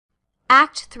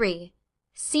Act 3,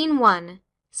 Scene 1,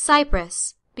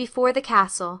 Cyprus, before the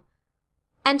castle.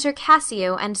 Enter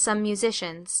Cassio and some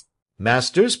musicians.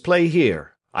 Masters, play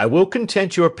here. I will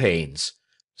content your pains.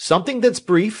 Something that's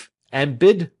brief, and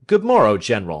bid good morrow,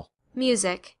 General.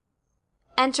 Music.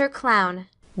 Enter Clown.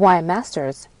 Why,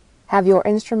 masters, have your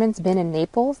instruments been in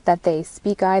Naples, that they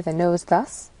speak I the nose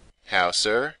thus? How,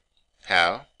 sir?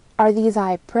 How? Are these,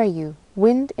 I pray you,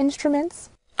 wind instruments?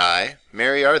 Ay,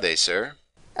 marry are they, sir.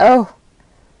 Oh,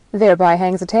 thereby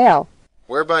hangs a tale.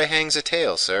 Whereby hangs a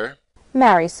tale, sir?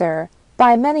 Marry, sir,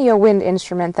 by many a wind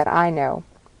instrument that I know.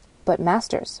 But,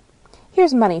 masters,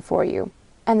 here's money for you,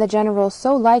 and the General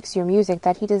so likes your music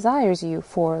that he desires you,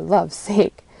 for love's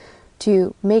sake,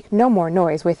 to make no more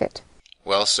noise with it.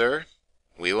 Well, sir,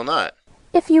 we will not.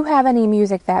 If you have any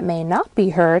music that may not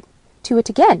be heard, to it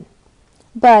again.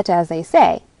 But, as they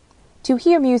say, to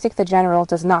hear music the General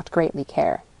does not greatly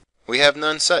care. We have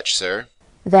none such, sir.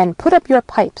 Then put up your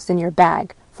pipes in your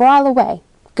bag, for I'll away.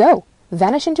 Go,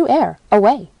 vanish into air,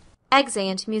 away.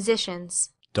 Exeunt musicians.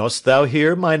 Dost thou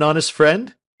hear, mine honest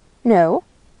friend? No,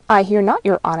 I hear not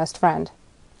your honest friend.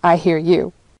 I hear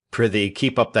you. Prithee,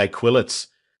 keep up thy quillets.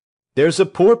 There's a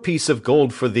poor piece of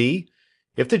gold for thee.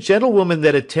 If the gentlewoman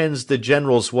that attends the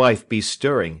General's wife be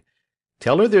stirring,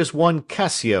 tell her there's one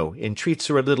Cassio entreats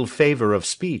her a little favour of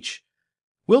speech.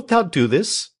 Wilt thou do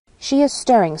this? She is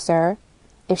stirring, sir.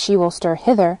 If she will stir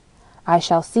hither, I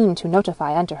shall seem to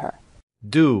notify unto her.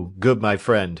 Do, good my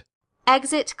friend.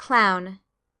 Exit Clown.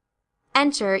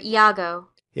 Enter Iago.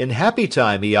 In happy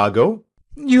time, Iago.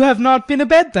 You have not been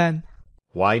abed, then?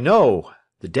 Why, no.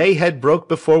 The day had broke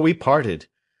before we parted.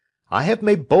 I have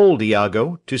made bold,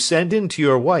 Iago, to send in to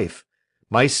your wife.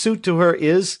 My suit to her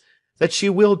is, that she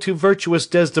will to virtuous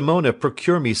Desdemona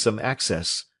procure me some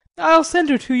access. I'll send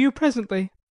her to you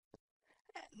presently.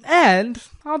 And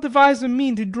I'll devise a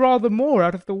mean to draw the moor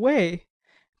out of the way,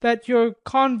 that your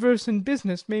converse and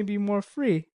business may be more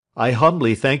free. I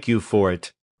humbly thank you for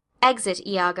it. Exit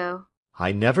Iago.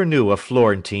 I never knew a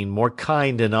Florentine more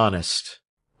kind and honest.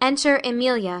 Enter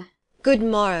Emilia. Good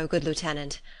morrow, good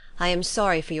lieutenant. I am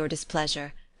sorry for your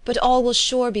displeasure, but all will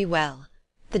sure be well.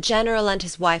 The General and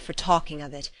his wife are talking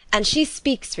of it, and she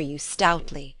speaks for you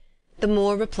stoutly. The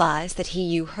Moor replies that he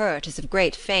you hurt is of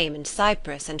great fame in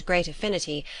Cyprus and great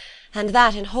affinity, and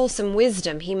that in wholesome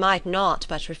wisdom he might not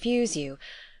but refuse you.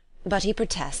 But he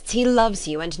protests he loves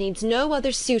you, and needs no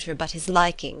other suitor but his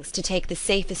likings, to take the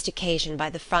safest occasion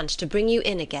by the front to bring you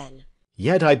in again.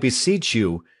 Yet I beseech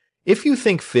you, if you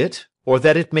think fit, or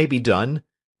that it may be done,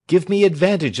 give me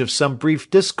advantage of some brief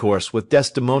discourse with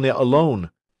Desdemona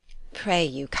alone. Pray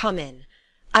you, come in.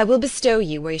 I will bestow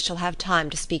you where you shall have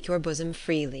time to speak your bosom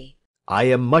freely. I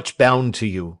am much bound to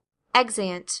you.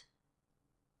 Exeunt.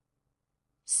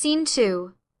 Scene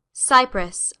 2,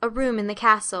 Cyprus, a room in the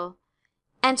castle.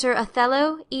 Enter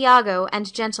Othello, Iago,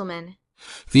 and gentlemen.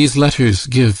 These letters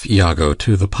give, Iago,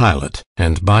 to the pilot,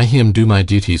 and by him do my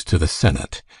duties to the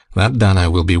senate. That done, I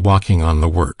will be walking on the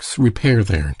works. Repair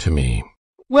there to me.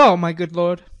 Well, my good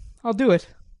lord, I'll do it.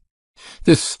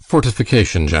 This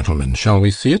fortification, gentlemen, shall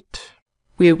we see it?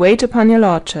 We wait upon your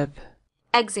lordship.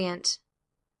 Exeunt.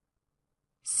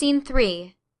 Scene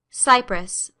 3,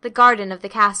 Cyprus, the garden of the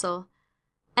castle.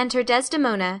 Enter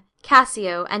Desdemona,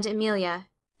 Cassio, and Emilia.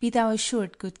 Be thou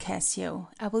assured, good Cassio,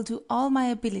 I will do all my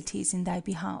abilities in thy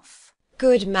behalf.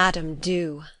 Good madam,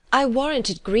 do. I warrant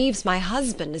it grieves my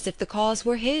husband as if the cause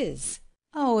were his.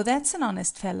 Oh, that's an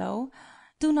honest fellow.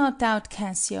 Do not doubt,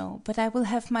 Cassio, but I will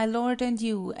have my lord and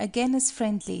you again as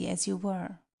friendly as you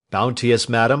were. Bounteous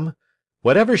madam,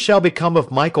 whatever shall become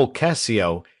of Michael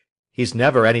Cassio, he's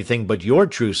never anything but your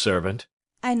true servant.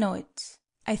 I know it.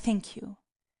 I thank you.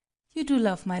 You do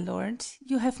love my lord,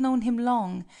 you have known him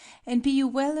long, and be you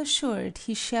well assured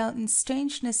he shall in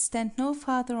strangeness stand no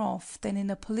farther off than in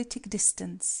a politic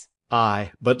distance.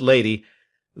 Ay, but lady,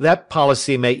 that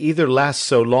policy may either last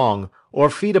so long, or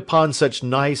feed upon such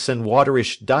nice and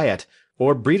waterish diet,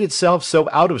 or breed itself so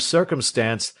out of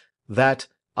circumstance, that,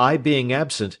 I being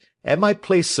absent, and my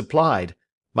place supplied,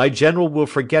 my general will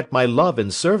forget my love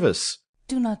and service.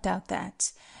 Do not doubt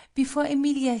that. Before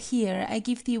Emilia here, I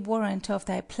give thee warrant of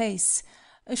thy place.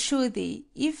 Assure thee,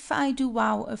 if I do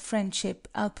vow a friendship,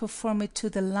 I'll perform it to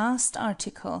the last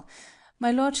article.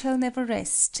 My lord shall never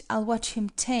rest. I'll watch him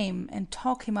tame, and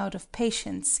talk him out of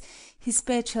patience. His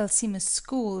bed shall seem a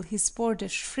school, his board a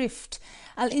shrift.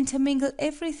 I'll intermingle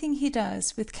everything he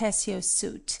does with Cassio's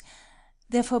suit.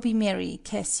 Therefore be merry,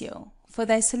 Cassio, for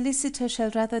thy solicitor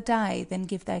shall rather die than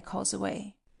give thy cause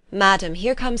away. Madam,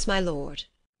 here comes my lord.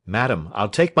 Madam, I'll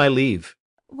take my leave.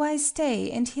 Why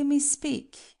stay, and hear me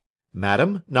speak?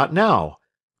 Madam, not now.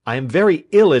 I am very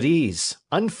ill at ease,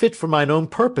 unfit for mine own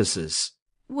purposes.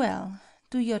 Well,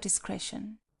 do your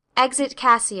discretion. Exit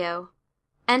Cassio.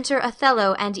 Enter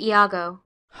Othello and Iago.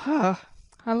 Ha!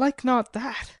 I like not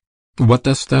that. What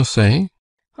dost thou say?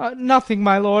 Nothing,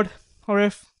 my lord, or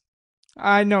if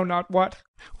I know not what.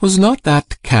 Was not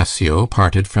that Cassio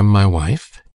parted from my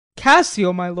wife?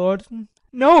 Cassio, my lord?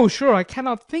 No, sure, I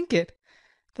cannot think it.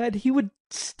 That he would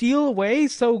steal away,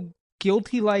 so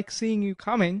guilty like seeing you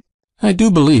coming. I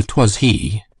do believe 'twas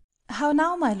he. How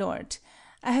now, my lord?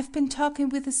 I have been talking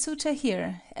with a suitor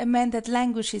here, a man that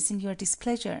languishes in your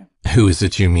displeasure. Who is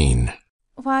it you mean?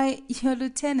 Why, your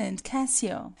lieutenant,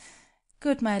 Cassio.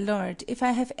 Good my lord, if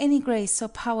I have any grace or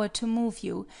power to move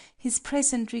you, his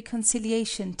present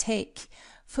reconciliation take.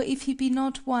 For if he be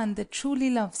not one that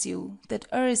truly loves you, that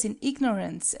errs in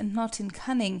ignorance and not in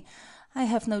cunning, I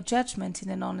have no judgment in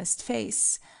an honest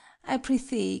face. I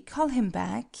prithee, call him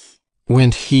back.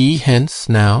 Went he hence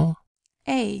now?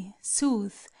 Ay,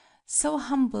 sooth, so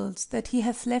humbled that he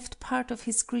hath left part of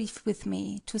his grief with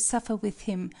me, to suffer with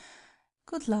him.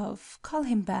 Good love, call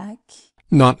him back.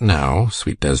 Not now,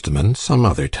 sweet Desdemon, some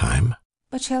other time.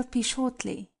 But shalt be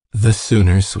shortly. The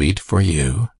sooner, sweet, for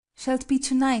you. Shalt be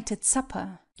to-night at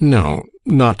supper. No,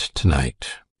 not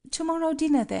tonight. To-morrow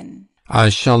dinner, then. I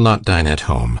shall not dine at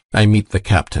home. I meet the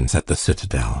captains at the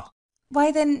citadel. Why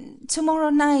then, to-morrow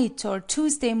night, or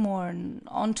Tuesday morn,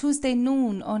 on Tuesday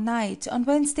noon or night, on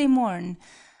Wednesday morn.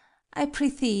 I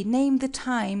prithee, name the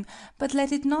time, but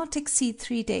let it not exceed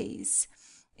 3 days.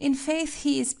 In faith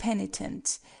he is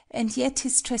penitent, and yet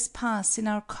his trespass in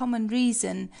our common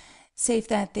reason, save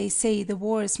that they say the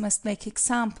wars must make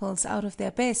examples out of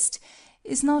their best,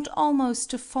 is not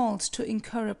almost a fault to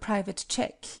incur a private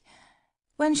check.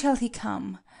 When shall he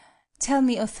come? Tell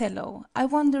me, Othello, I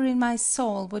wonder in my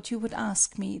soul what you would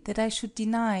ask me, that I should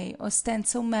deny or stand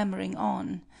so mammering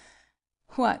on.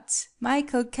 What,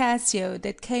 Michael Cassio,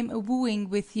 that came a-wooing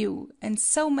with you, and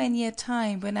so many a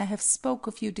time when I have spoke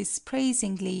of you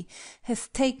dispraisingly,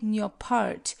 hath taken your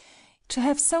part, to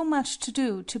have so much to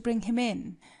do to bring him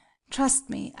in?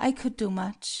 Trust me, I could do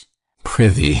much.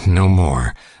 Prithee, no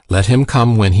more. Let him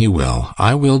come when he will.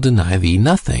 I will deny thee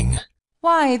nothing.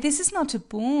 Why, this is not a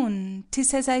boon.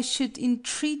 'Tis as I should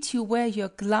entreat you wear your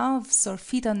gloves, or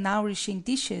feed on nourishing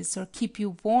dishes, or keep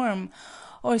you warm,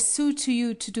 or sue to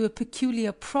you to do a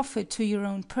peculiar profit to your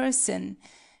own person.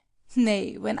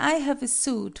 Nay, when I have a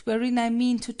suit wherein I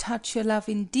mean to touch your love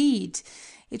indeed,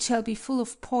 it shall be full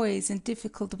of poise and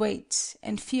difficult weight,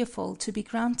 and fearful to be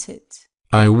granted.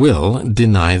 I will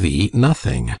deny thee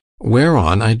nothing.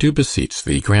 Whereon I do beseech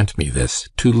thee, grant me this,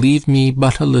 to leave me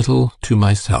but a little to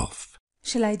myself.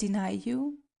 Shall I deny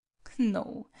you?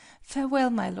 No.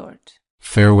 Farewell, my lord.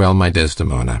 Farewell, my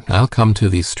Desdemona. I'll come to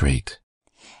thee straight.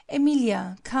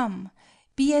 Emilia, come.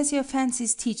 Be as your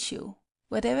fancies teach you.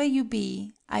 Whatever you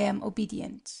be, I am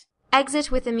obedient. Exit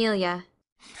with Emilia.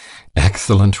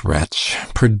 Excellent wretch,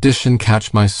 perdition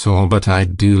catch my soul, but I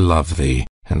do love thee,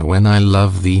 and when I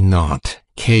love thee not,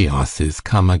 chaos is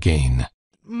come again.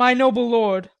 My noble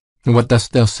lord. What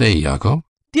dost thou say, Iago?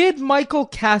 Did Michael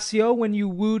Cassio, when you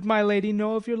wooed my lady,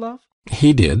 know of your love?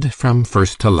 He did, from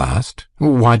first to last.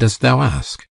 Why dost thou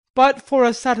ask? But for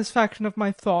a satisfaction of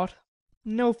my thought.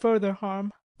 No further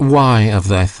harm. Why of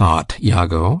thy thought,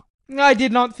 Iago? I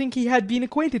did not think he had been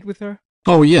acquainted with her.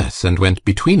 Oh, yes, and went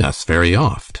between us very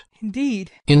oft.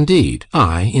 Indeed. Indeed,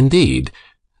 ay, indeed.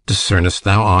 Discernest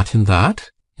thou aught in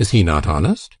that? Is he not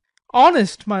honest?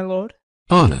 Honest, my lord.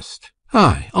 Honest,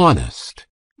 ay, honest.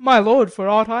 My lord, for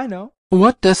aught I know.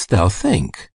 What dost thou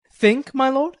think? Think, my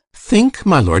lord? Think,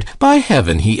 my lord? By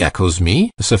heaven, he echoes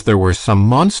me, as if there were some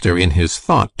monster in his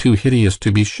thought too hideous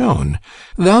to be shown.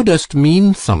 Thou dost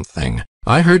mean something.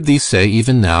 I heard thee say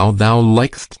even now thou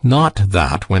likest not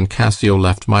that when Cassio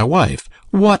left my wife.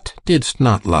 What didst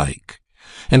not like?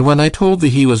 And when I told thee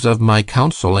he was of my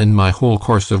counsel in my whole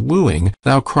course of wooing,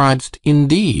 thou criedst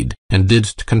indeed, and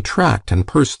didst contract and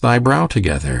purse thy brow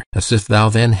together, as if thou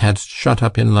then hadst shut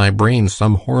up in thy brain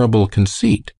some horrible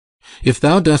conceit. If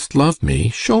thou dost love me,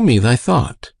 show me thy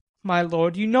thought. My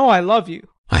lord, you know I love you.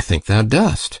 I think thou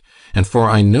dost, and for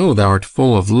I know thou art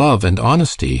full of love and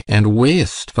honesty, and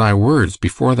weighest thy words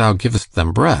before thou givest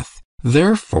them breath.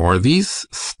 Therefore these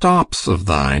stops of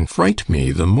thine fright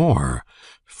me the more.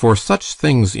 For such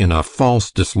things in a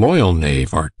false disloyal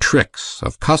knave are tricks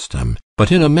of custom,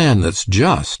 but in a man that's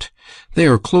just, they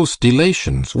are close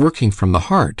delations working from the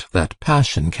heart that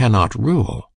passion cannot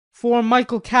rule. For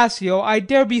Michael Cassio, I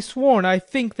dare be sworn I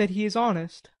think that he is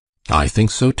honest. I think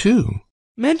so too.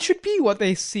 Men should be what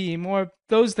they seem, or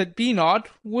those that be not,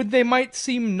 would they might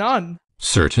seem none.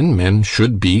 Certain men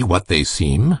should be what they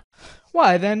seem.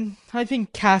 Why, then, I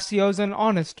think Cassio's an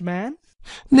honest man.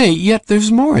 Nay, yet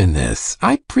there's more in this.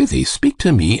 I prithee speak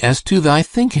to me as to thy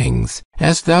thinkings,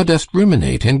 as thou dost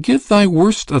ruminate, and give thy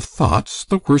worst of thoughts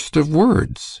the worst of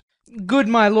words. Good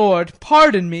my lord,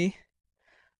 pardon me.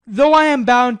 Though I am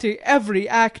bound to every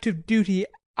act of duty,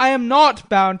 I am not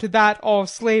bound to that all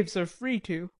slaves are free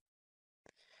to.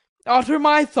 Utter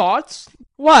my thoughts?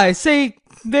 Why, say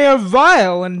they are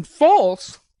vile and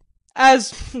false.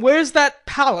 As, where's that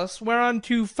palace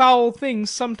whereunto foul things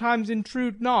sometimes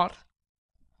intrude not?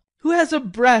 Who has a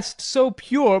breast so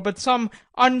pure, but some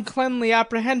uncleanly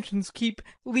apprehensions keep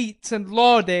leets and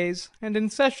law days, and in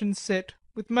session sit,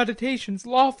 with meditations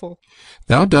lawful?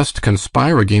 Thou dost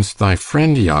conspire against thy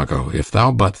friend Iago, if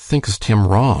thou but thinkest him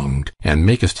wronged, and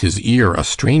makest his ear a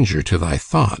stranger to thy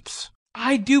thoughts.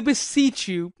 I do beseech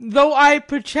you, though I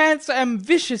perchance am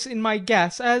vicious in my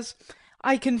guess, as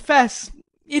I confess,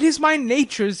 it is my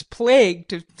nature's plague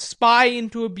to spy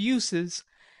into abuses,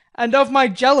 and of my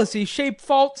jealousy shape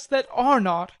faults that are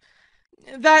not,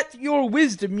 that your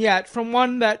wisdom yet from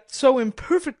one that so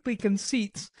imperfectly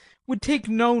conceits would take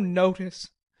no notice,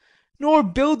 nor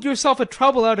build yourself a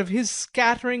trouble out of his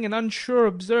scattering and unsure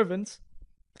observance.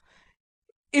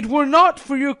 It were not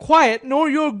for your quiet, nor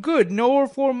your good, nor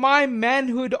for my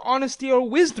manhood, honesty, or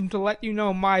wisdom to let you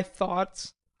know my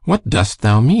thoughts. What dost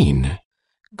thou mean?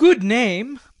 Good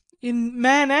name, in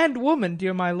man and woman,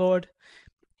 dear my lord,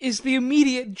 is the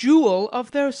immediate jewel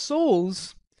of their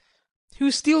souls.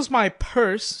 Who steals my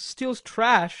purse steals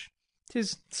trash.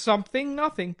 'Tis something,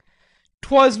 nothing.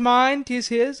 'Twas mine, 'tis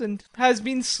his, and has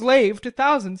been slave to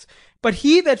thousands. But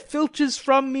he that filches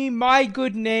from me my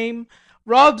good name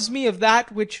robs me of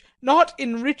that which not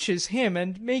enriches him,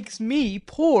 and makes me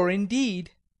poor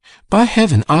indeed. By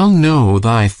heaven, I'll know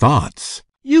thy thoughts.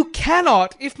 You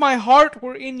cannot, if my heart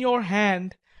were in your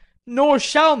hand, nor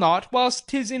shall not, whilst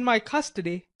 'tis in my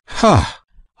custody. Ha!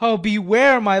 Oh,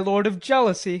 beware, my lord, of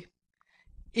jealousy.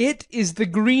 It is the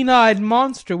green-eyed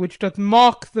monster which doth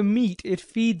mock the meat it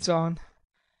feeds on.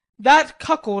 That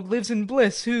cuckold lives in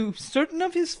bliss, who, certain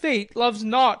of his fate, loves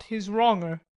not his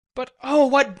wronger. But oh,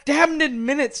 what damned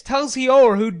minutes tells he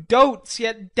o'er, who dotes,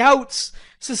 yet doubts,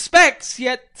 suspects,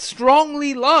 yet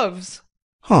strongly loves.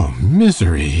 Oh,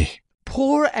 misery!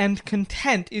 Poor and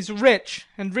content is rich,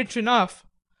 and rich enough.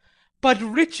 But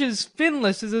riches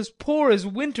finless is as poor as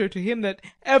winter to him that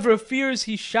ever fears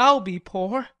he shall be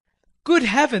poor. Good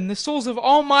heaven, the souls of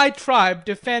all my tribe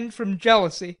defend from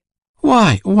jealousy.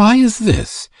 Why is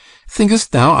this?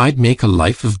 Thinkest thou I'd make a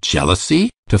life of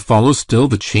jealousy, to follow still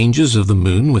the changes of the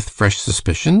moon with fresh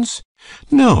suspicions?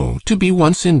 No, to be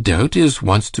once in doubt is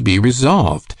once to be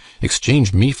resolved.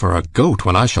 Exchange me for a goat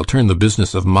when I shall turn the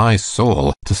business of my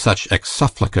soul to such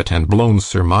exsufflicate and blown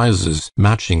surmises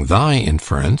matching thy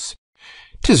inference.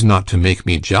 'Tis not to make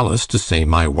me jealous to say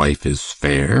my wife is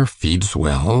fair, feeds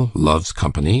well, loves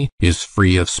company, is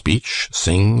free of speech,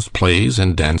 sings, plays,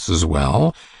 and dances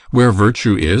well. Where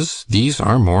virtue is, these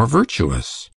are more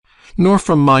virtuous. Nor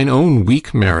from mine own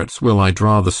weak merits will I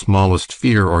draw the smallest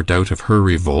fear or doubt of her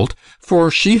revolt, for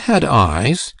she had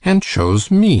eyes, and chose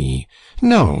me.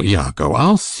 No, Iago,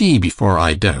 I'll see before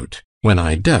I doubt. When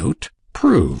I doubt,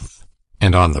 prove.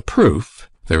 And on the proof,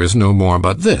 there is no more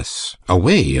but this,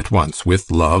 away at once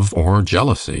with love or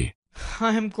jealousy.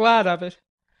 I am glad of it,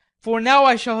 for now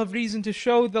I shall have reason to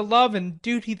show the love and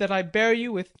duty that I bear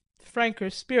you with franker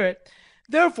spirit.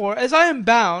 Therefore, as I am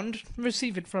bound,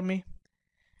 receive it from me.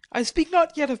 I speak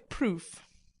not yet of proof.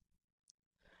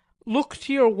 Look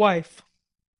to your wife.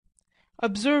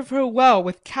 Observe her well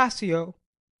with Cassio.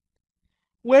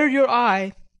 Wear your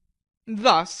eye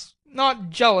thus, not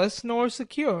jealous nor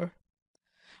secure.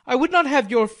 I would not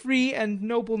have your free and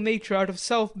noble nature out of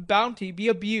self-bounty be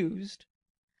abused.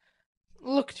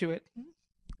 Look to it.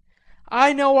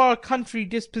 I know our country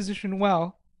disposition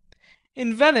well.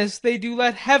 In Venice they do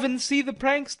let heaven see the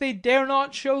pranks they dare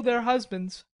not show their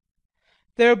husbands.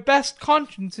 Their best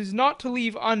conscience is not to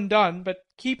leave undone, but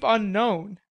keep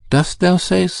unknown. Dost thou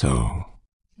say so?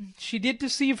 She did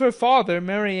deceive her father,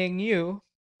 marrying you.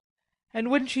 And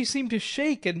when she seemed to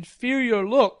shake and fear your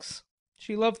looks,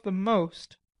 she loved them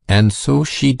most. And so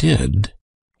she did.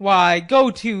 Why, go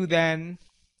to, then.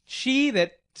 She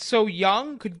that so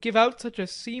young could give out such a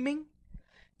seeming,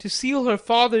 to seal her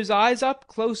father's eyes up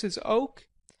close as oak,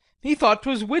 he thought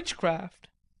 'twas witchcraft.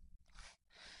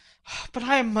 But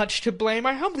I am much to blame.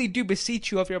 I humbly do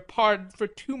beseech you of your pardon for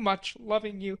too much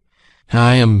loving you.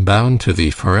 I am bound to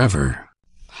thee forever.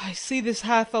 I see this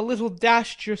hath a little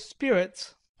dashed your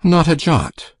spirits. Not a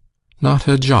jot, not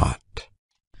a jot.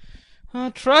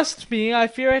 Trust me, I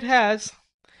fear it has.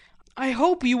 I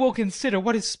hope you will consider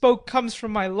what is spoke comes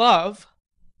from my love.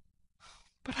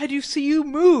 But I do see you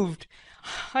moved.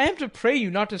 I am to pray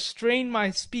you not to strain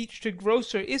my speech to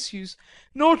grosser issues,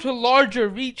 nor to larger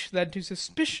reach than to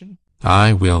suspicion.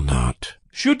 I will not.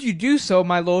 Should you do so,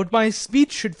 my lord, my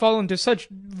speech should fall into such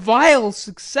vile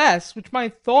success, which my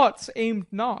thoughts aimed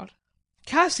not.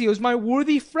 Cassio's my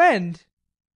worthy friend.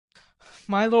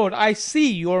 My lord, I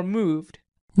see you're moved.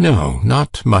 No,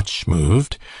 not much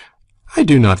moved. I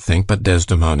do not think but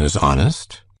Desdemona's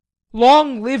honest.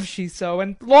 Long live she so,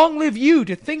 and long live you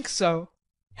to think so.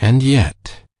 And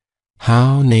yet,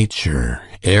 how nature,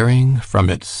 erring from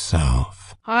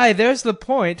itself. Ay, there's the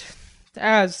point,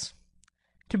 as,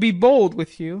 to be bold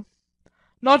with you,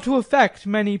 not to affect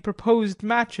many proposed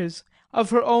matches of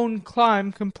her own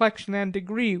clime, complexion, and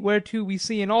degree, whereto we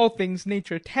see in all things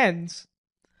nature tends.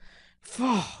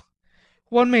 Faugh!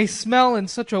 One may smell in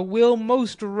such a will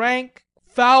most rank,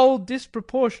 foul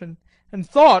disproportion, and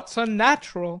thoughts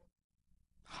unnatural.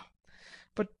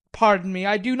 But pardon me,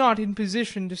 I do not in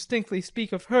position distinctly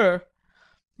speak of her,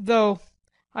 though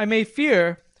I may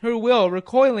fear her will,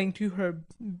 recoiling to her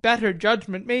better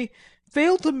judgment, may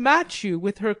fail to match you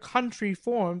with her country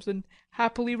forms, and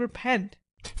happily repent.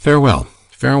 Farewell,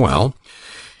 farewell.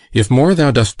 If more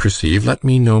thou dost perceive, let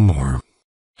me know more.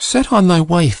 Set on thy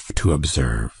wife to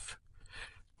observe.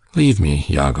 Leave me,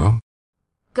 Iago.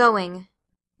 Going.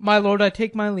 My lord, I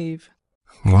take my leave.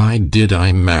 Why did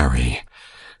I marry?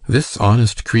 This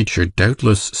honest creature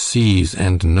doubtless sees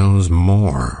and knows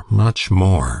more, much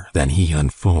more, than he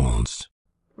unfolds.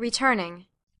 Returning.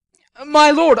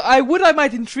 My lord, I would I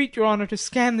might entreat your honour to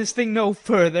scan this thing no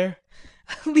further.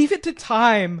 Leave it to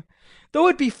time. Though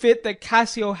it be fit that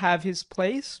Cassio have his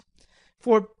place,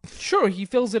 for sure he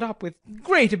fills it up with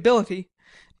great ability,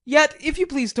 yet if you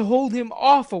please to hold him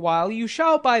off a while, you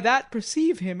shall by that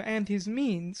perceive him and his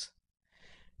means.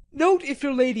 Note if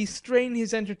your lady strain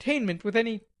his entertainment with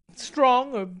any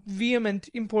strong or vehement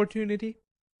importunity.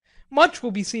 Much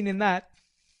will be seen in that.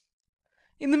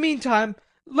 In the meantime,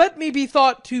 let me be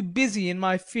thought too busy in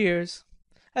my fears,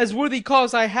 as worthy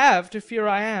cause I have to fear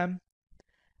I am.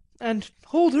 And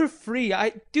hold her free,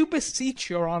 I do beseech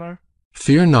your honour.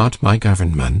 Fear not my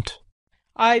government.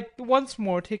 I once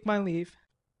more take my leave.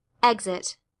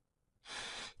 Exit.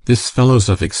 This fellow's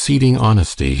of exceeding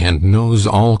honesty, and knows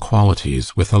all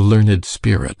qualities, with a learned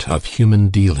spirit, of human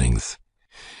dealings.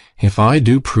 If I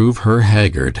do prove her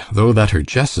haggard, though that her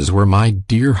jesses were my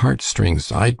dear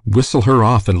heartstrings, I'd whistle her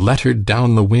off and let her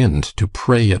down the wind to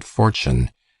prey at fortune.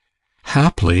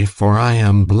 Haply, for I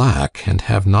am black, and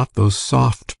have not those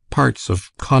soft parts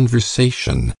of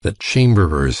conversation that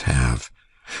chamberers have,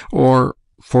 or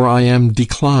for I am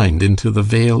declined into the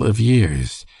vale of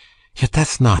years. Yet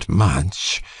that's not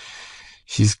much.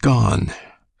 She's gone.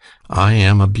 I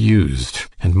am abused,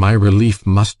 and my relief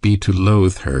must be to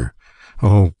loathe her.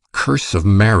 Oh, curse of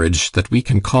marriage, that we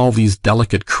can call these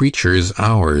delicate creatures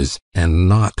ours, and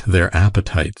not their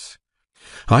appetites.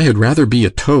 I had rather be a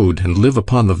toad and live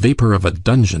upon the vapour of a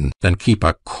dungeon than keep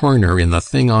a corner in the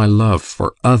thing I love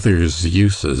for others'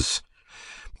 uses.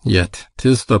 Yet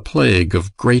 'tis the plague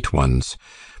of great ones.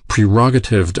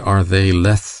 Prerogatived are they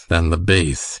less than the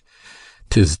base.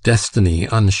 'Tis destiny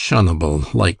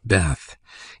unshunnable like death.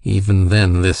 Even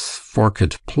then this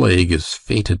forked plague is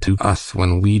fated to us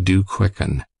when we do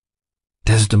quicken.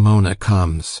 Desdemona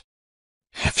comes.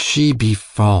 If she be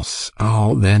false,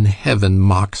 oh, then heaven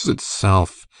mocks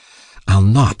itself. I'll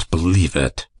not believe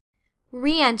it.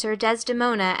 Re-enter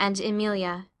Desdemona and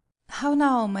Emilia. How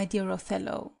now, my dear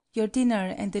Othello? Your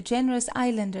dinner and the generous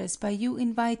islanders by you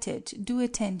invited do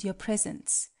attend your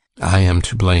presence. I am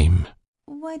to blame.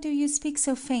 Why do you speak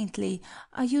so faintly?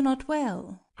 Are you not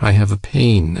well? I have a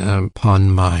pain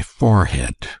upon my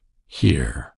forehead,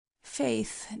 here.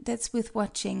 Faith, that's with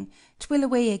watching. 'Twill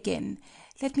away again.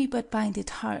 Let me but bind it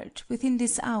hard. Within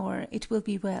this hour it will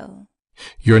be well.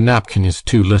 Your napkin is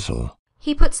too little.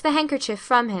 He puts the handkerchief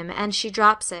from him, and she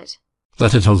drops it.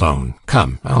 Let it alone.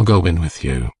 Come, I'll go in with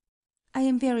you. I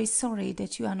am very sorry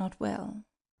that you are not well.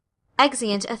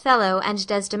 Exeunt Othello and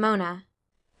Desdemona.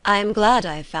 I am glad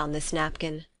I have found this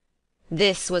napkin.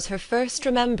 This was her first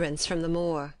remembrance from the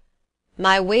moor.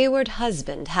 My wayward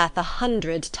husband hath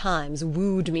 100 times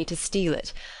wooed me to steal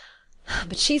it,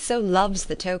 but she so loves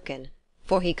the token,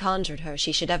 for he conjured her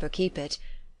she should ever keep it,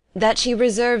 that she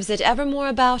reserves it evermore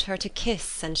about her to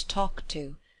kiss and talk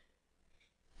to.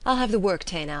 I'll have the work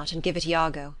ta'en out and give it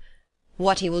Iago.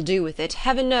 What he will do with it,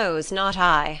 heaven knows, not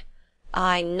I.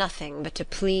 I nothing but to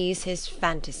please his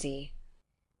fantasy.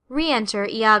 Re-enter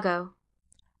Iago.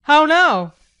 How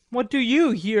now? What do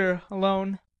you here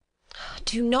alone?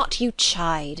 Do not you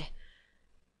chide.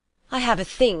 I have a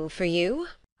thing for you.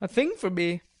 A thing for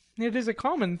me? It is a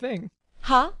common thing.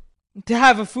 Huh? To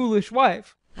have a foolish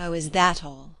wife. Oh, is that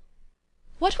all?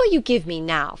 What will you give me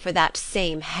now for that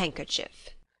same handkerchief?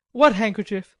 What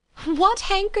handkerchief? What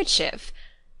handkerchief?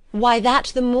 Why,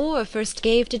 that the Moor first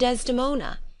gave to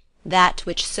Desdemona, that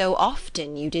which so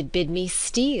often you did bid me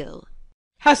steal.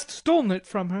 Hast stolen it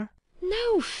from her?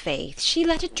 No, faith, she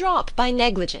let it drop by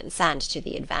negligence, and to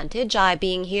the advantage, I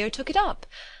being here took it up.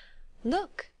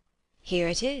 Look, here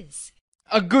it is.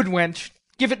 A good wench.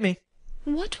 Give it me.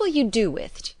 What will you do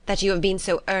with't, that you have been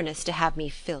so earnest to have me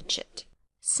filch it?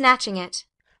 Snatching it.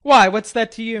 Why, what's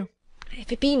that to you?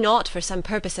 If it be not for some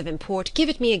purpose of import, give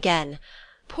it me again.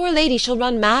 Poor lady shall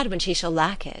run mad when she shall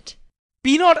lack it.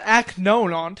 Be not act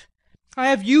known on't. I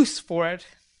have use for it.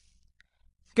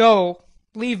 Go,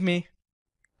 leave me.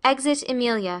 Exit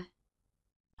Emilia.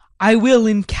 I will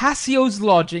in Cassio's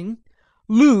lodging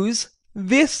lose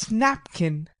this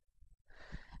napkin,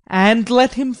 and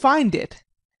let him find it.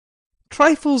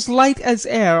 Trifles light as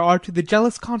air are to the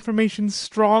jealous confirmations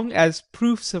strong as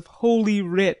proofs of holy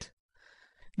writ.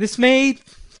 This may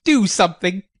do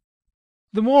something.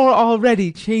 The more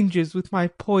already changes with my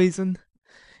poison.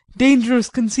 Dangerous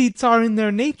conceits are in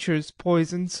their natures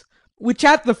poisons, which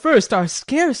at the first are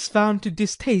scarce found to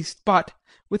distaste, but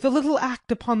with a little act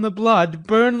upon the blood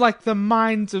burn like the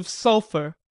mines of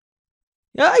sulphur.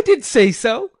 I did say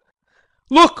so.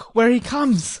 Look where he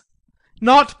comes.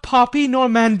 Not poppy, nor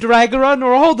mandragora,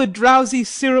 nor all the drowsy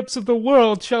syrups of the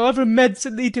world shall ever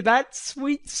medicine thee to that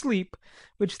sweet sleep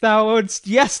which thou owedst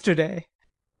yesterday.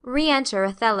 Re-enter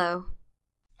Othello.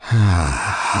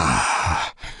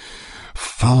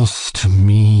 False to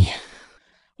me.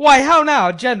 Why, how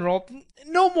now, General?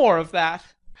 No more of that.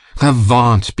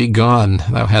 Avaunt, begone,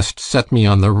 thou hast set me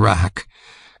on the rack.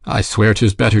 I swear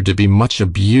 'tis better to be much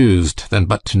abused than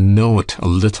but to know it a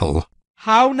little.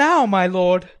 How now, my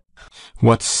lord?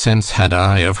 What sense had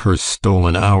I of her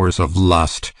stolen hours of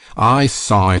lust? I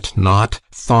saw it not,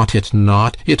 thought it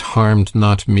not, it harmed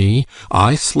not me.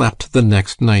 I slept the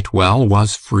next night well,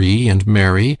 was free and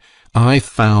merry. I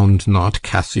found not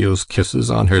Cassio's kisses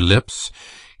on her lips.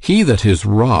 He that is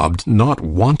robbed, not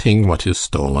wanting what is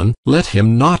stolen, let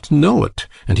him not know it,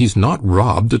 and he's not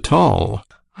robbed at all.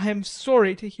 I am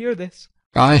sorry to hear this.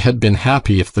 I had been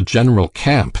happy if the general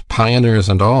camp, pioneers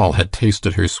and all, had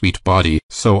tasted her sweet body,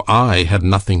 so I had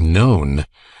nothing known.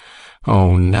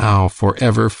 Oh, now for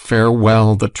ever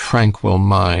farewell the tranquil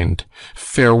mind,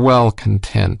 farewell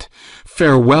content,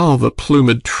 farewell the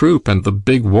plumed troop and the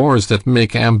big wars that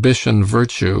make ambition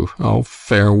virtue. Oh,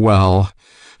 farewell.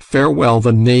 Farewell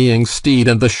the neighing steed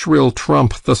and the shrill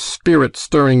trump, the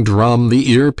spirit-stirring drum, the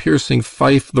ear-piercing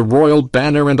fife, the royal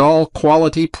banner, and all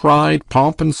quality, pride,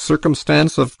 pomp, and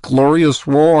circumstance of glorious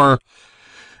war.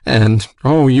 And,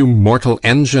 oh, you mortal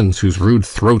engines, whose rude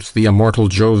throats the immortal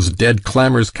Jove's dead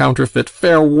clamours counterfeit,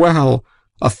 farewell!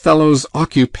 Othello's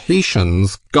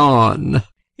occupation's gone.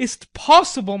 Is't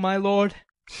possible, my lord?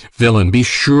 Villain, be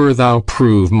sure thou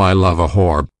prove my love a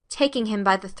whore. Taking him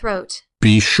by the throat.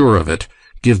 Be sure of it.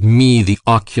 Give me the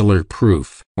ocular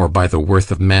proof, or by the worth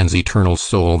of man's eternal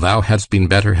soul, thou hadst been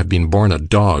better have been born a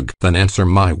dog than answer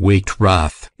my waked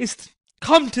wrath. Is't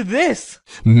come to this?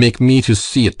 Make me to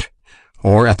see it,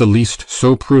 or at the least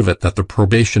so prove it that the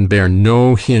probation bear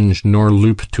no hinge nor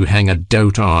loop to hang a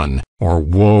doubt on, or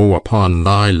woe upon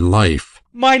thy life.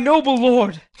 My noble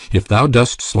lord! If thou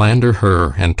dost slander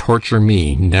her and torture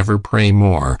me, never pray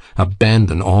more.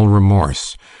 Abandon all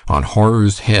remorse. On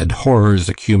horror's head horrors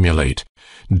accumulate.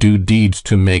 Do deeds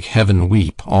to make heaven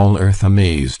weep, all earth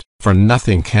amazed. For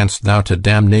nothing canst thou to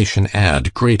damnation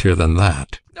add greater than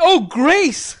that. Oh,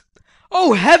 grace!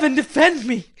 Oh, heaven defend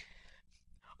me!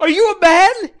 Are you a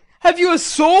man? Have you a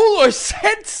soul or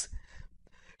sense?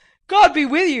 God be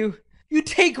with you! You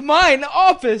take mine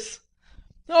office!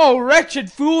 Oh,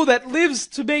 wretched fool that lives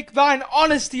to make thine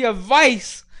honesty a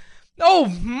vice! Oh,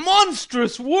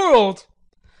 monstrous world!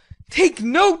 Take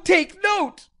note, take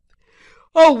note!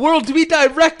 Oh, world, to be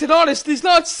direct and honest is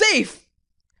not safe!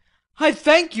 I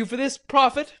thank you for this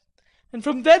profit, and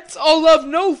from thence I'll love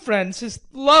no friend, since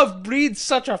love breeds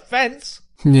such offence.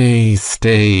 Nay,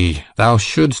 stay, thou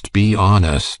shouldst be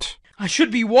honest. I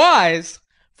should be wise,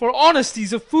 for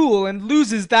honesty's a fool, and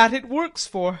loses that it works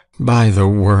for. By the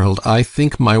world, I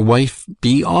think my wife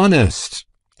be honest,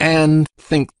 and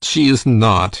think she is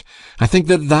not. I think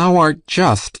that thou art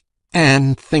just,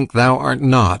 and think thou art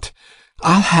not.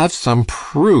 I'll have some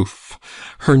proof.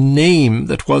 Her name,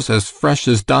 that was as fresh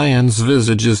as Dian's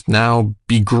visage, is now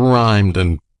begrimed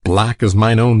and black as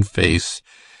mine own face.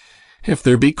 If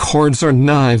there be cords or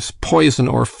knives, poison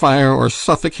or fire or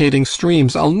suffocating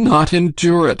streams, I'll not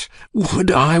endure it. Would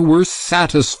I were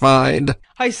satisfied.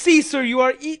 I see, sir, you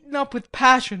are eaten up with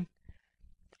passion.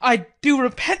 I do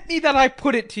repent me that I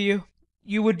put it to you.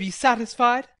 You would be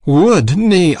satisfied? Would,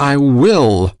 nay, I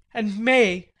will. And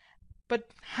may. But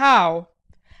how?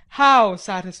 How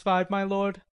satisfied, my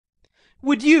lord?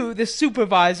 Would you, the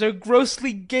supervisor,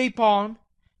 grossly gape on,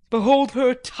 behold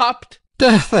her tupped?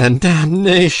 Death and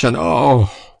damnation,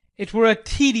 oh! It were a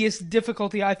tedious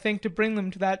difficulty, I think, to bring them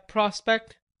to that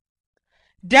prospect.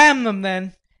 Damn them,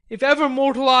 then, if ever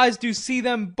mortal eyes do see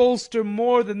them bolster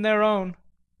more than their own.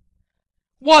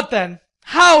 What then?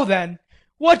 How then?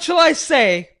 What shall I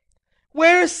say?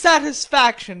 Where's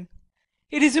satisfaction?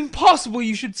 It is impossible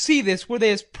you should see this, were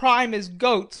they as prime as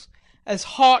goats, as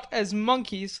hot as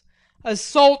monkeys, as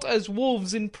salt as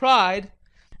wolves in pride,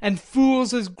 and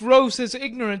fools as gross as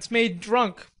ignorance made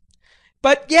drunk.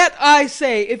 But yet I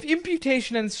say, if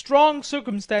imputation and strong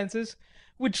circumstances,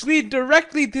 which lead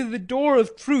directly to the door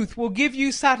of truth, will give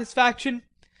you satisfaction,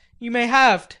 you may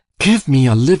have't. Give me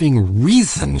a living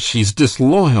reason she's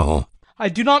disloyal. I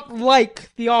do not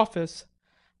like the office,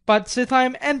 but sith I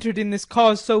am entered in this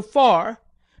cause so far,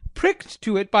 pricked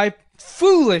to it by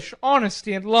foolish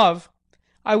honesty and love,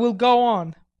 I will go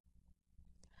on.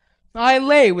 I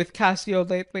lay with Cassio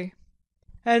lately,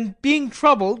 and being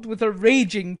troubled with a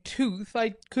raging tooth,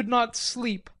 I could not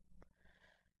sleep.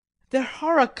 There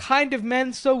are a kind of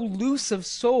men so loose of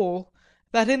soul,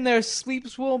 that in their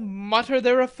sleeps will mutter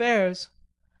their affairs.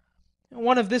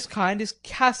 One of this kind is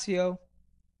Cassio.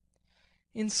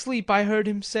 In sleep I heard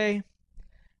him say,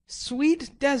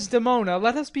 "Sweet Desdemona,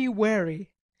 let us be wary,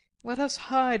 let us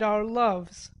hide our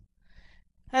loves."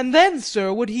 And then,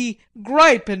 sir, would he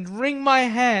gripe and wring my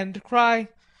hand, cry,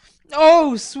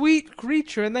 "Oh, sweet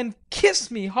creature," and then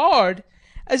kiss me hard,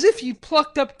 as if he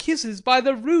plucked up kisses by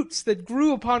the roots that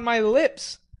grew upon my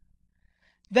lips.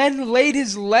 Then laid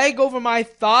his leg over my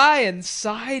thigh, and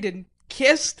sighed and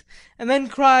kissed, and then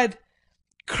cried,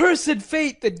 "Cursed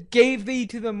fate that gave thee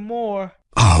to the moor."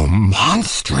 Oh,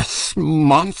 monstrous,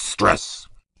 monstrous!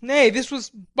 Nay, this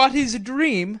was but his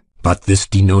dream. But this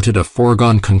denoted a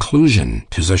foregone conclusion.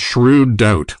 'Tis a shrewd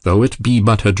doubt, though it be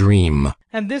but a dream.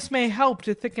 And this may help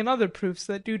to thicken other proofs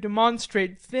that do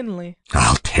demonstrate thinly.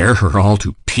 I'll tear her all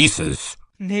to pieces.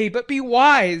 Nay, but be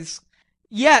wise.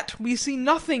 Yet we see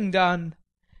nothing done.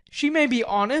 She may be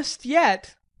honest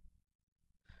yet.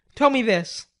 Tell me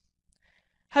this.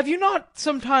 Have you not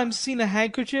sometimes seen a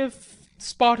handkerchief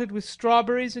spotted with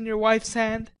strawberries in your wife's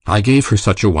hand? I gave her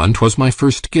such a one. 'Twas my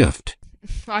first gift.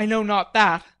 I know not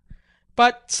that.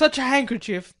 But such a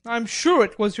handkerchief, I'm sure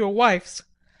it was your wife's,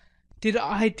 did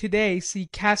I to-day see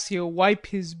Cassio wipe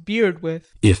his beard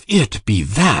with. If it be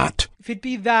that... If it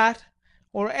be that,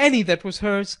 or any that was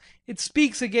hers, it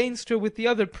speaks against her with the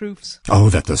other proofs. Oh,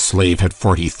 that the slave had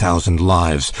 40,000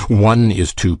 lives! One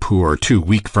is too poor, too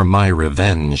weak for my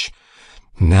revenge.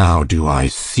 Now do I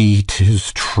see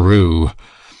 'tis true.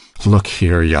 Look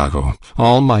here, Iago,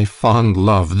 all my fond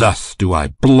love thus do I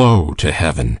blow to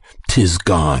heaven. 'Tis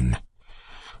gone.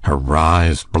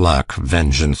 Arise, black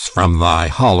vengeance, from thy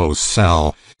hollow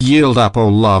cell. Yield up, O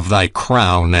love, thy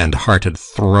crown and hearted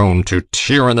throne to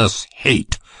tyrannous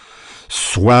hate.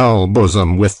 Swell,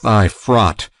 bosom, with thy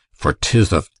fraught, for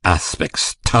 'tis of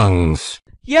aspics' tongues.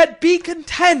 Yet be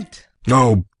content.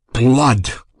 Oh,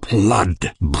 blood,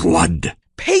 blood, blood.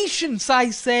 Patience,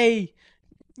 I say.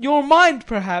 Your mind,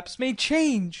 perhaps, may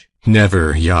change.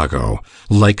 Never, Iago,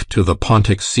 like to the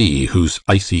Pontic sea, whose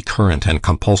icy current and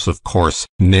compulsive course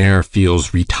ne'er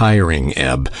feels retiring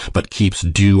ebb, but keeps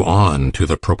due on to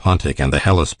the Propontic and the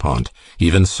Hellespont,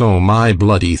 even so my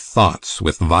bloody thoughts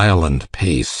with violent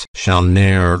pace shall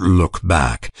ne'er look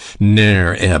back,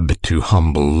 ne'er ebb to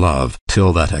humble love,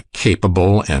 till that a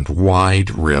capable and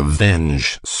wide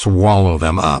revenge swallow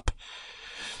them up.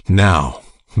 Now,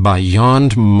 by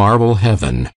yond marble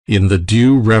heaven, in the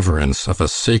due reverence of a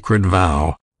sacred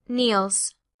vow,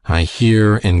 Kneels. I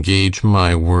here engage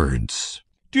my words.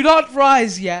 Do not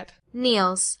rise yet.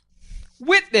 Kneels.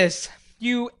 Witness,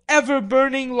 you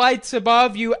ever-burning lights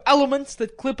above, you elements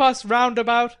that clip us round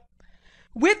about.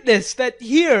 Witness that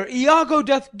here Iago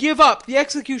doth give up the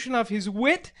execution of his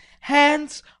wit,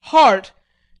 hands, heart,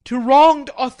 to wronged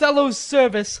Othello's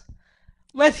service.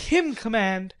 Let him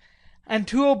command, and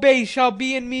to obey shall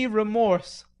be in me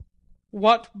remorse.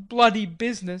 What bloody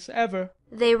business ever?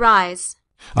 They rise.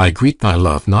 I greet thy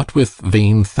love not with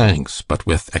vain thanks, but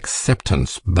with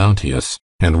acceptance bounteous,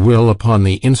 and will upon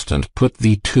the instant put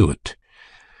thee to't.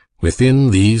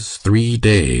 Within these 3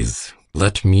 days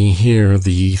let me hear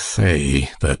thee say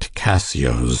that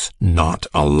Cassio's not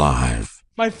alive.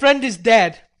 My friend is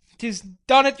dead. 'Tis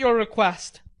done at your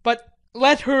request. But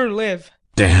let her live.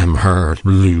 Damn her,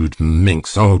 lewd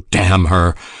minx, oh, damn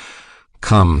her!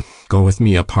 Come, go with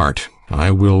me apart.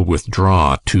 I will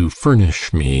withdraw to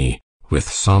furnish me with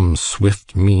some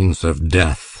swift means of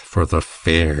death for the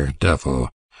fair devil.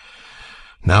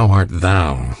 Now art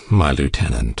thou my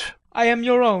lieutenant. I am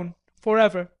your own,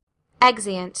 forever.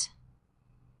 Exeunt.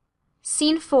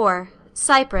 Scene 4.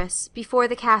 Cyprus, before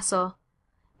the castle.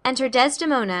 Enter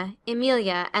Desdemona,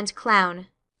 Emilia, and Clown.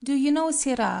 Do you know,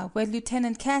 Sirrah, where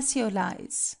Lieutenant Cassio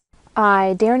lies?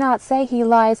 I dare not say he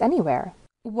lies anywhere.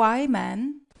 Why,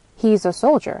 man? He's a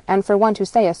soldier, and for one to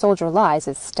say a soldier lies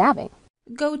is stabbing.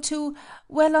 Go to...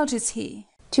 where lodges he?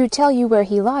 To tell you where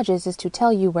he lodges is to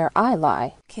tell you where I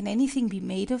lie. Can anything be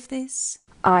made of this?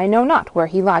 I know not where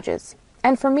he lodges,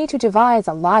 and for me to devise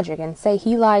a logic and say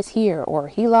he lies here or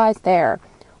he lies there,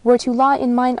 were to lie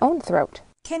in mine own throat.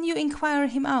 Can you inquire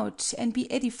him out, and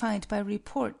be edified by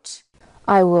report?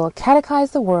 I will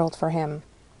catechize the world for him,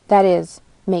 that is,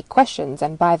 make questions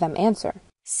and by them answer.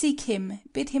 Seek him,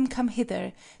 bid him come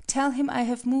hither, tell him I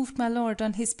have moved my lord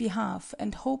on his behalf,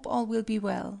 and hope all will be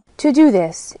well. To do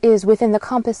this is within the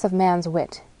compass of man's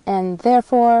wit, and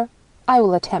therefore I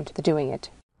will attempt the doing it.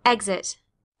 Exit.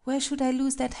 Where should I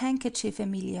lose that handkerchief,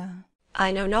 Emilia?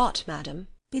 I know not, madam.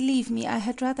 Believe me, I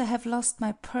had rather have lost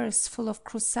my purse full of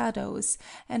cruzados,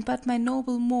 and but my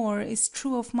noble Moor is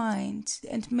true of mind,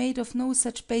 and made of no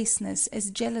such baseness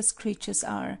as jealous creatures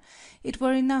are, it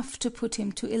were enough to put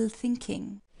him to ill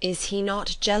thinking. Is he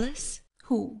not jealous?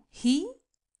 Who, he?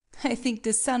 I think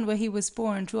the sun where he was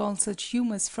born drew all such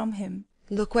humours from him.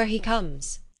 Look where he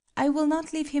comes. I will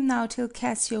not leave him now till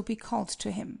Cassio be called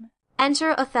to him.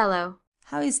 Enter Othello.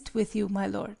 How is't with you, my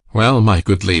lord? Well, my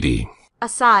good lady.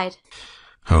 Aside.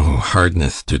 Oh,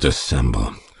 hardness to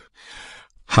dissemble.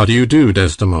 How do you do,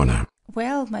 Desdemona?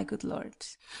 Well, my good lord.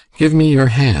 Give me your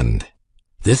hand.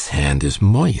 This hand is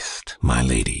moist, my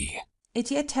lady. It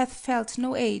yet hath felt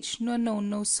no age, nor known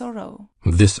no sorrow.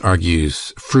 This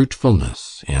argues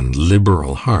fruitfulness and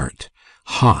liberal heart.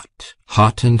 Hot,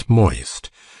 hot and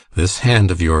moist. This hand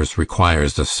of yours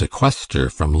requires a sequester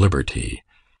from liberty.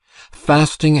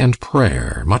 Fasting and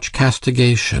prayer, much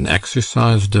castigation,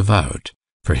 exercise devout.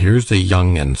 For here's a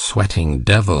young and sweating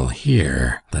devil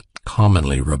here that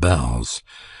commonly rebels.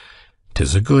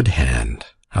 'Tis a good hand,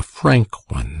 a frank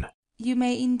one. You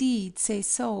may indeed say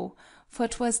so, for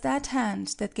 'twas that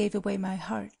hand that gave away my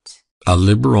heart. A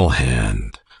liberal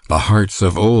hand. The hearts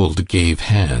of old gave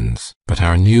hands, but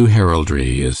our new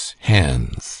heraldry is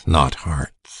hands, not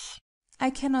hearts.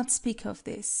 I cannot speak of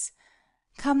this.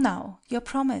 Come now, your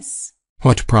promise.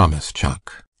 What promise,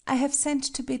 Chuck? I have sent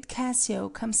to bid Cassio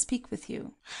come speak with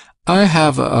you. I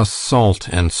have a salt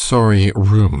and sorry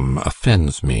rheum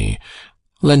offends me.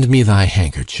 Lend me thy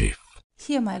handkerchief.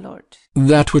 Here, my lord.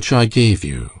 That which I gave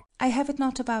you. I have it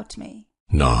not about me.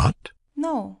 Not?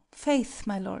 No, faith,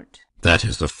 my lord. That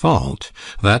is a fault.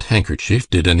 That handkerchief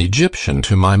did an Egyptian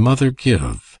to my mother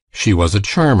give. She was a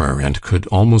charmer, and could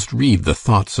almost read the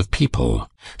thoughts of people.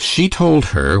 She told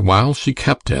her, while she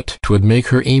kept it, 'twould make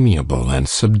her amiable, and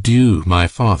subdue my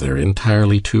father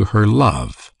entirely to her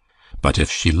love. But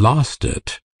if she lost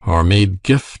it, or made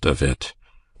gift of it,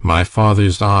 my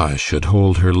father's eye should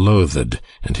hold her loathed,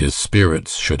 and his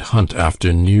spirits should hunt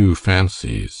after new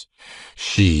fancies.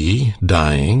 She,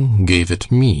 dying, gave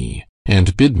it me,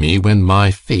 and bid me, when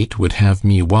my fate would have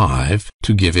me wive,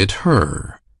 to give it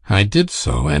her. I did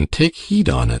so, and take heed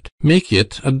on't. Make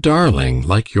it a darling,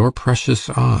 like your precious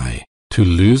eye. To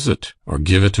lose it, or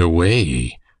give it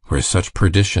away, were such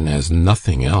perdition as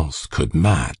nothing else could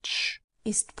match.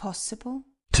 Is't possible?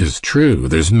 'Tis true,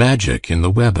 there's magic in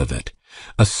the web of it.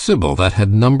 A sibyl that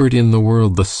had numbered in the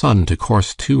world the sun to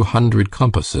course 200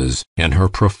 compasses, in her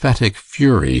prophetic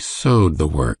fury sewed the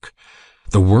work.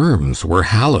 The worms were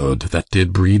hallowed that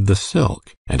did breed the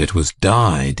silk, and it was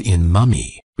dyed in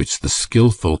mummy, which the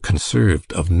skilful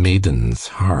conserved of maidens'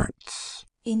 hearts.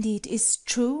 Indeed, is't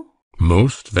true?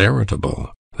 Most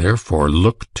veritable. Therefore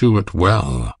look to it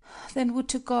well. Then would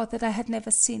to God that I had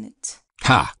never seen it.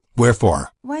 Ha!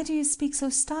 Wherefore? Why do you speak so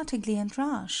startlingly and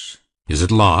rash? Is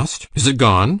it lost? Is it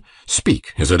gone?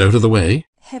 Speak, is it out of the way?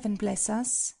 Heaven bless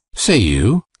us. Say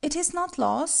you? It is not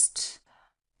lost.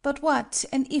 But what,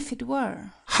 and if it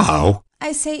were? How?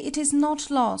 I say it is not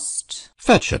lost.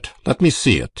 Fetch it, let me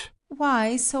see it.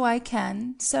 Why, so I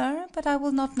can, sir, but I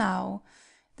will not now.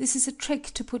 This is a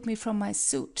trick to put me from my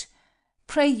suit.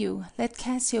 Pray you, let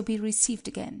Cassio be received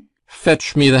again.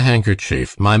 Fetch me the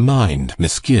handkerchief, my mind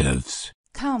misgives.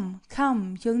 Come,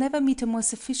 come, you'll never meet a more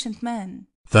sufficient man.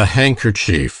 The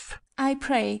handkerchief. I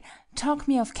pray, talk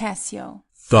me of Cassio.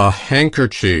 The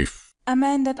handkerchief. A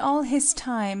man that all his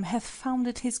time hath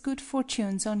founded his good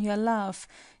fortunes on your love,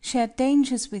 shared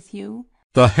dangers with you.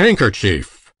 The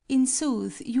handkerchief. In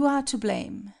sooth, you are to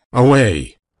blame.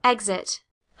 Away. Exit.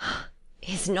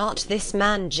 Is not this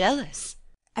man jealous?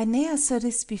 I ne'er saw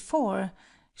this before.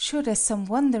 Sure there's some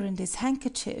wonder in this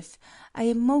handkerchief. I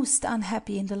am most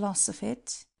unhappy in the loss of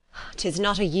it. 'Tis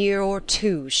not a year or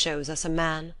two shows us a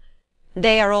man.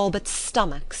 They are all but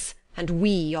stomachs, and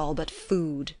we all but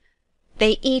food.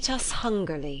 They eat us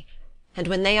hungerly, and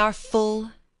when they are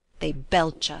full, they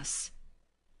belch us.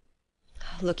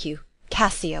 Look you,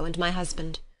 Cassio and my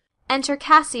husband. Enter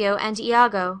Cassio and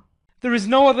Iago. There is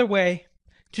no other way.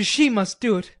 'Tis she must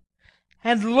do it.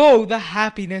 And lo, the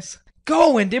happiness!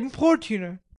 Go and importune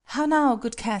her. How now,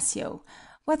 good Cassio?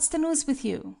 What's the news with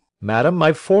you? Madam,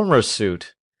 my former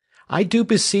suit. I do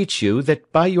beseech you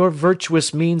that by your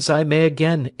virtuous means I may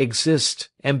again exist,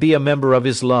 and be a member of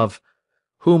his love,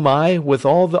 whom I, with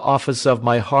all the office of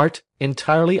my heart,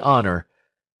 entirely honour.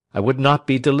 I would not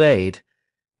be delayed.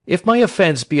 If my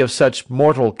offence be of such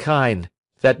mortal kind,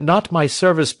 that not my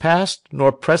service past,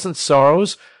 nor present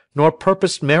sorrows, nor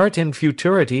purposed merit in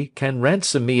futurity can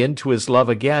ransom me into his love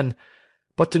again,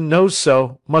 but to know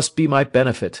so must be my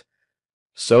benefit.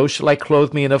 So shall I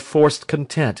clothe me in a forced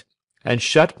content, and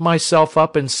shut myself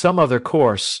up in some other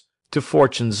course, to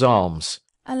fortune's alms.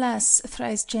 Alas,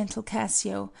 thrice gentle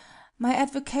Cassio, my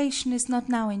advocation is not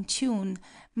now in tune.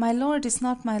 My lord is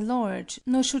not my lord,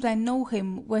 nor should I know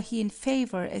him were he in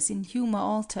favour as in humour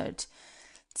altered.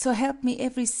 So help me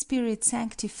every spirit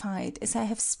sanctified, as I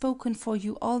have spoken for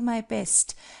you all my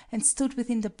best, and stood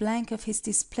within the blank of his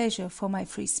displeasure for my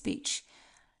free speech.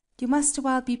 You must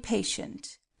awhile be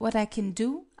patient. What I can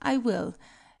do, I will,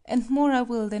 and more I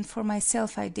will than for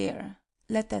myself I dare.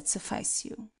 Let that suffice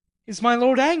you. Is my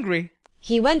lord angry?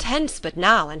 He went hence but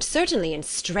now, and certainly in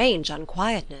strange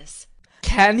unquietness.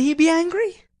 Can he be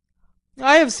angry?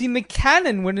 I have seen the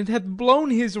cannon when it hath blown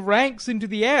his ranks into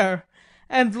the air,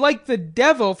 and like the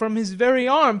devil from his very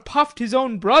arm puffed his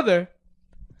own brother.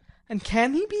 And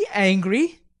can he be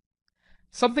angry?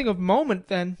 Something of moment,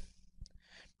 then.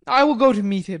 I will go to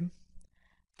meet him.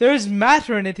 There is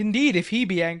matter in it, indeed, if he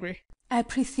be angry. I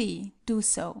prithee, do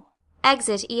so.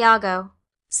 Exit Iago.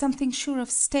 Something sure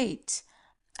of state,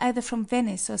 either from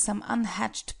Venice or some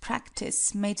unhatched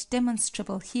practice made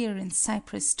demonstrable here in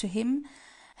Cyprus to him,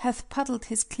 hath puddled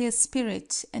his clear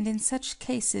spirit, and in such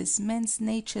cases men's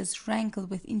natures wrangle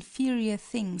with inferior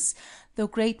things, though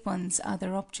great ones are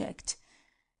their object.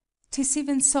 'Tis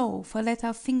even so, for let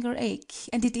our finger ache,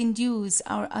 and it induce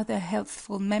our other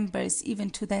healthful members even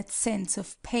to that sense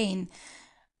of pain.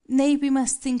 Nay, we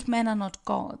must think men are not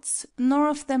gods, nor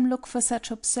of them look for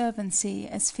such observancy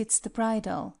as fits the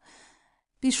bridal.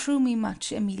 Beshrew me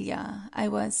much, Emilia, I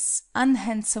was,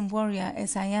 unhandsome warrior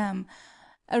as I am,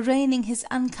 arraigning his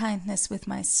unkindness with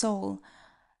my soul.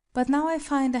 But now I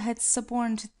find I had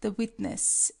suborned the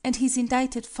witness, and he's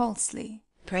indicted falsely.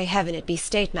 Pray heaven it be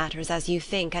state matters as you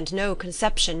think, and no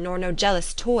conception nor no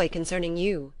jealous toy concerning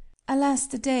you. Alas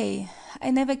the day,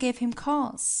 I never gave him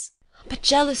cause. But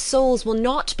jealous souls will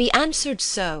not be answered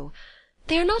so.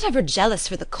 They are not ever jealous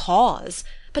for the cause,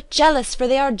 but jealous for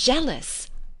they are jealous.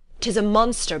 'Tis a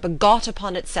monster begot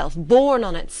upon itself, born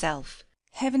on itself.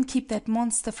 Heaven keep that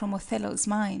monster from Othello's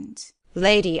mind.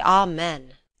 Lady,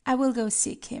 amen. I will go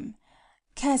seek him.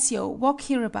 Cassio, walk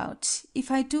hereabout.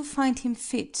 If I do find him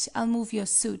fit, I'll move your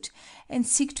suit, and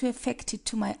seek to effect it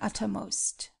to my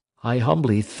uttermost. I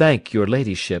humbly thank your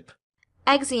ladyship.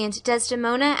 Exeunt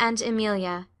Desdemona and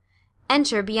Emilia.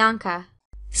 Enter Bianca.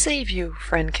 Save you,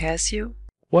 friend Cassio.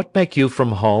 What make you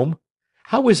from home?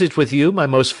 How is it with you, my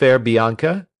most fair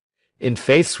Bianca? In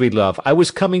faith, sweet love, I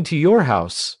was coming to your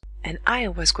house. And I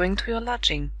was going to your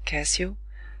lodging, Cassio.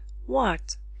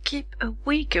 What, keep a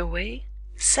week away?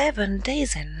 7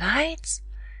 days and nights?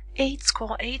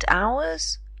 8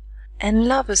 hours? And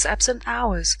lovers' absent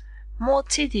hours, more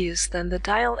tedious than the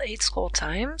dial 8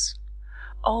 times?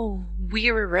 Oh,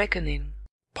 weary reckoning!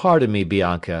 Pardon me,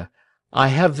 Bianca. I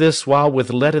have this while with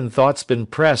leaden thoughts been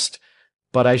pressed,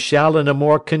 but I shall in a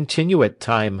more continuate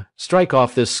time strike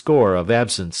off this score of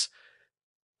absence.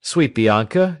 Sweet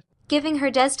Bianca, Giving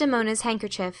her Desdemona's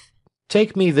handkerchief.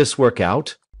 take me this work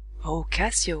out. Oh,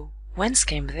 Cassio, whence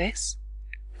came this?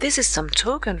 This is some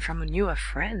token from a newer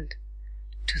friend.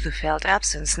 To the felt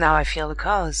absence now I feel the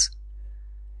cause.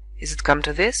 Is it come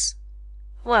to this?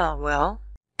 Well, well.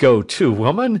 Go to,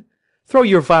 woman! Throw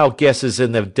your vile guesses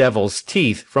in the devil's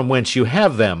teeth from whence you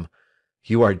have them.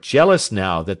 You are jealous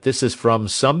now that this is from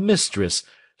some mistress,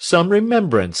 some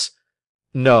remembrance.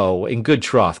 No, in good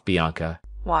troth, Bianca.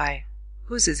 Why,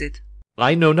 whose is it?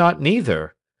 I know not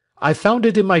neither. I found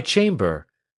it in my chamber.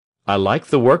 I like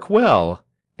the work well.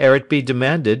 Ere it be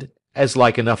demanded, as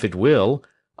like enough it will,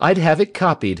 I'd have it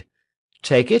copied.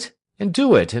 Take it, and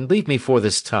do it, and leave me for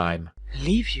this time.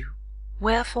 Leave you?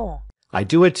 Wherefore? I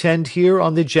do attend here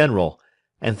on the general,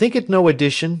 and think it no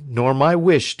addition, nor my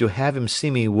wish, to have him see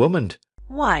me womaned.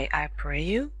 Why, I pray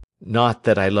you? Not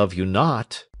that I love you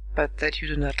not. But that you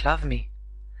do not love me.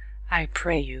 I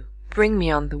pray you, bring me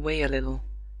on the way a little,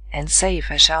 and say if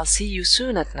I shall see you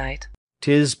soon at night.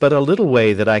 'Tis but a little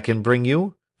way that I can bring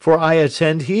you, for I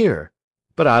attend here,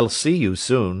 but I'll see you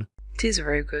soon. 'Tis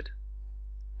very good.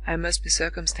 I must be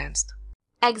circumstanced.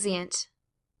 Exeunt.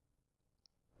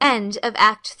 End of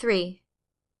Act 3.